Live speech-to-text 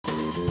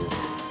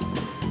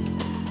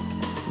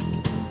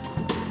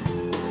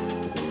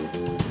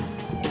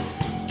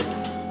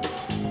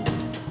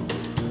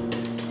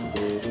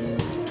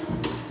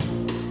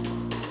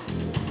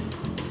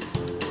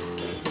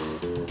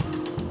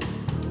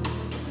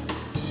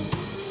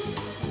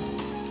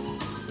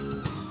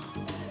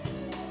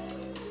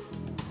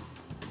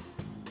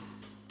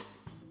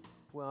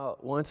Well,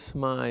 once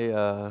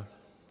my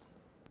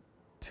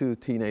two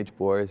teenage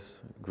boys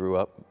grew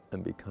up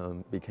and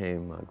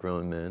became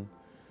grown men,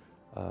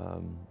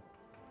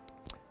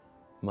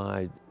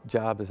 my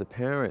job as a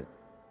parent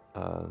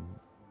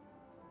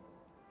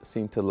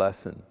seemed to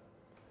lessen.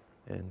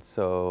 And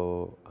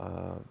so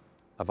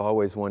I've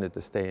always wanted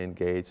to stay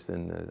engaged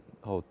in the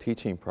whole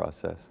teaching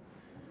process.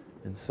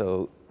 And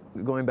so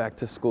going back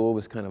to school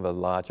was kind of a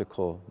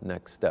logical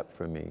next step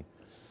for me.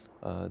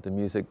 The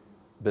music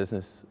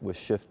business was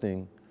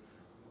shifting.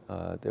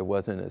 There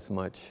wasn't as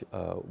much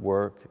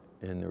work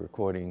in the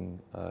recording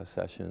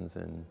sessions,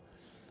 and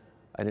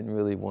I didn't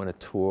really want to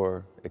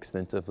tour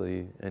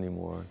extensively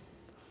anymore.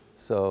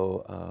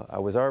 So I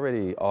was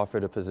already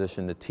offered a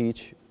position to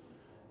teach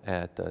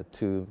at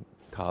two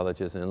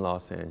colleges in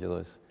Los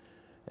Angeles.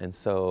 And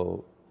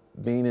so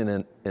being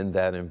in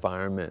that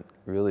environment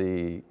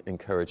really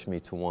encouraged me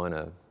to want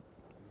to,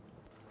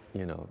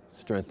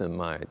 strengthen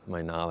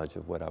my knowledge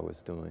of what I was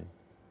doing.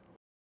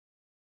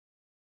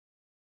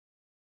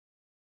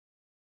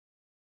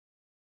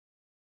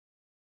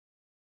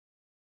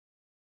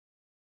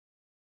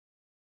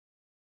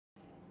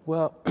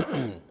 Well,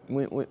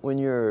 when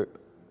you're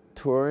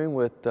touring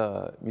with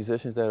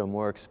musicians that are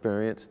more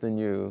experienced than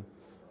you,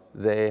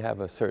 they have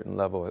a certain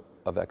level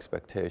of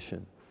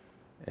expectation.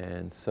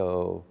 And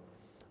so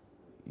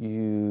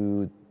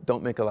you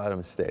don't make a lot of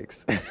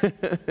mistakes.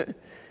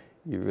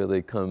 You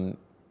really come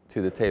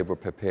to the table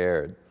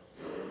prepared.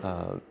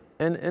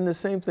 And the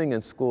same thing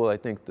in school. I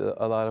think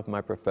a lot of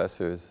my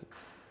professors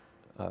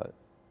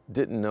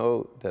didn't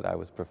know that I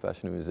was a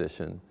professional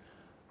musician,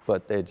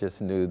 but they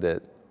just knew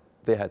that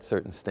they had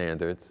certain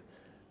standards.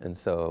 And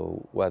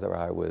so whether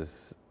I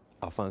was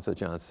Alphonso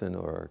Johnson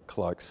or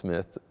Clark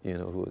Smith, who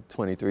was a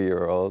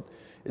 23-year-old,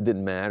 it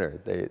didn't matter.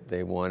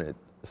 They wanted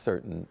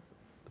certain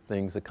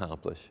things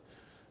accomplished.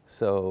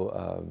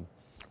 So,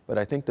 but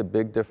I think the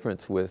big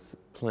difference with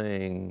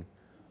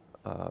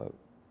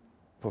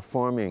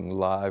performing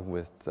live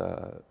with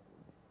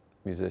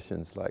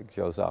musicians like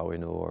Joe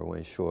Zawinul or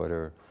Wayne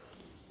Shorter,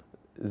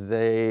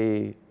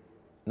 they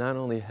not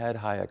only had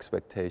high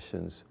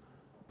expectations,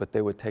 but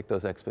they would take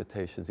those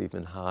expectations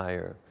even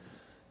higher.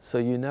 So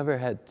you never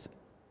had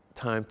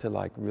time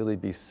to really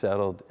be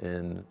settled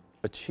in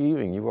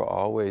achieving. You were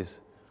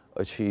always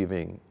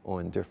achieving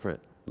on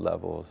different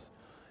levels.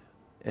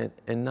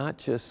 And not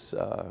just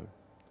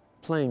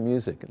playing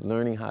music,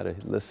 learning how to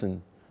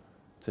listen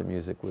to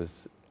music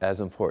was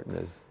as important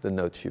as the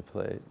notes you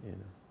played.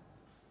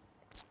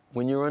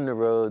 When you're on the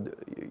road,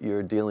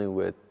 you're dealing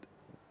with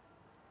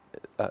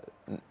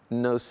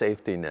no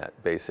safety net,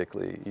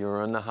 basically.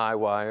 You're on the high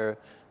wire,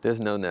 there's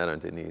no net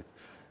underneath.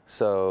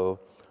 So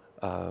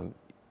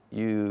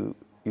you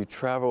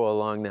travel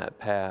along that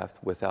path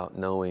without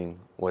knowing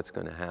what's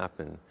going to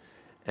happen.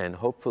 And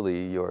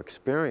hopefully your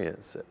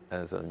experience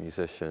as a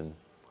musician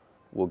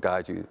will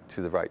guide you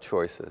to the right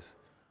choices.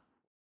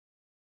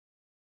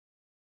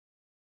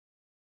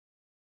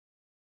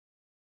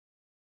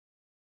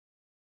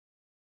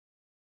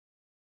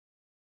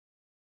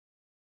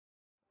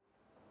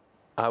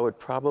 I would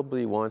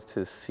probably want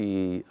to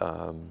see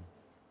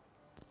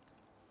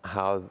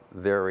how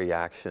their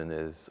reaction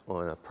is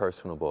on a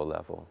personable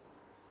level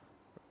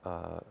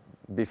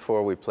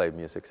before we play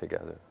music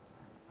together.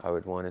 I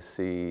would want to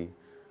see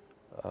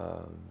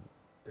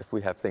if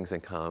we have things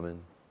in common,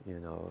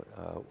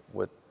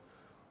 what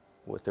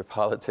their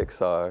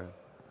politics are,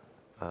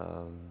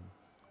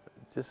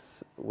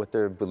 just what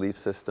their belief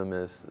system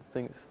is,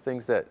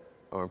 things that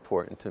are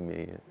important to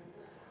me.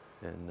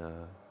 And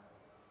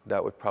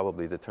that would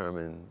probably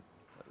determine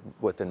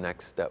what the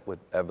next step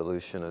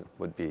evolution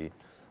would be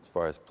as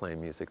far as playing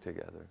music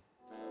together.